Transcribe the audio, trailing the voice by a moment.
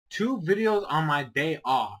2 videos on my day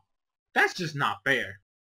off. That's just not fair.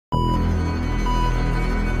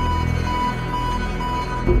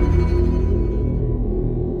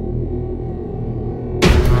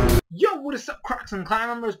 Yo, what is up, Crockxen clan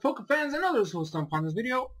members, Poker fans, and others who will stump on this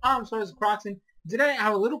video? I'm SoresanCrockxen. Today I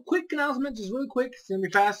have a little quick announcement, just really quick. It's gonna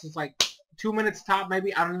be fast. It's like 2 minutes top,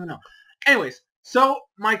 maybe. I don't even know. Anyways, so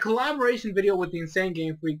my collaboration video with the Insane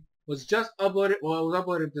Game Freak was just uploaded. Well, it was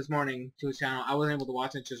uploaded this morning to his channel. I wasn't able to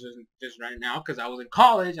watch it just right now because I was in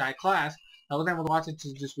college. I had class. I wasn't able to watch it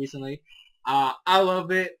just recently. I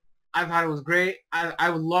love it. I thought it was great. I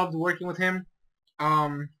loved working with him.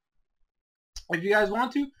 If you guys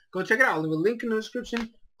want to, go check it out. I'll leave a link in the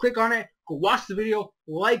description. Click on it. Go watch the video.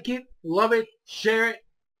 Like it. Love it. Share it.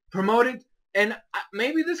 Promote it. And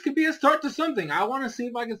maybe this could be a start to something. I want to see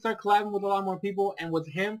if I can start collabing with a lot more people. And with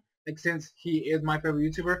him, like, since he is my favorite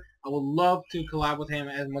YouTuber, I would love to collab with him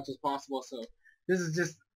as much as possible. So this is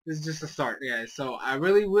just a start, guys. So I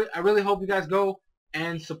really hope you guys go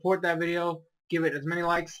and support that video. Give it as many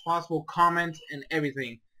likes as possible, comments, and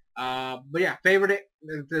everything. But yeah, favorite it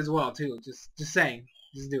as well too. Just saying,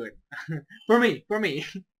 just do it for me.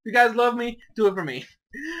 If you guys love me, do it for me.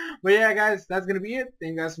 But yeah, guys, that's gonna be it.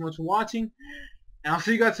 Thank you guys so much for watching, and I'll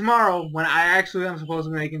see you guys tomorrow when I actually am supposed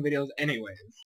to be making videos anyways.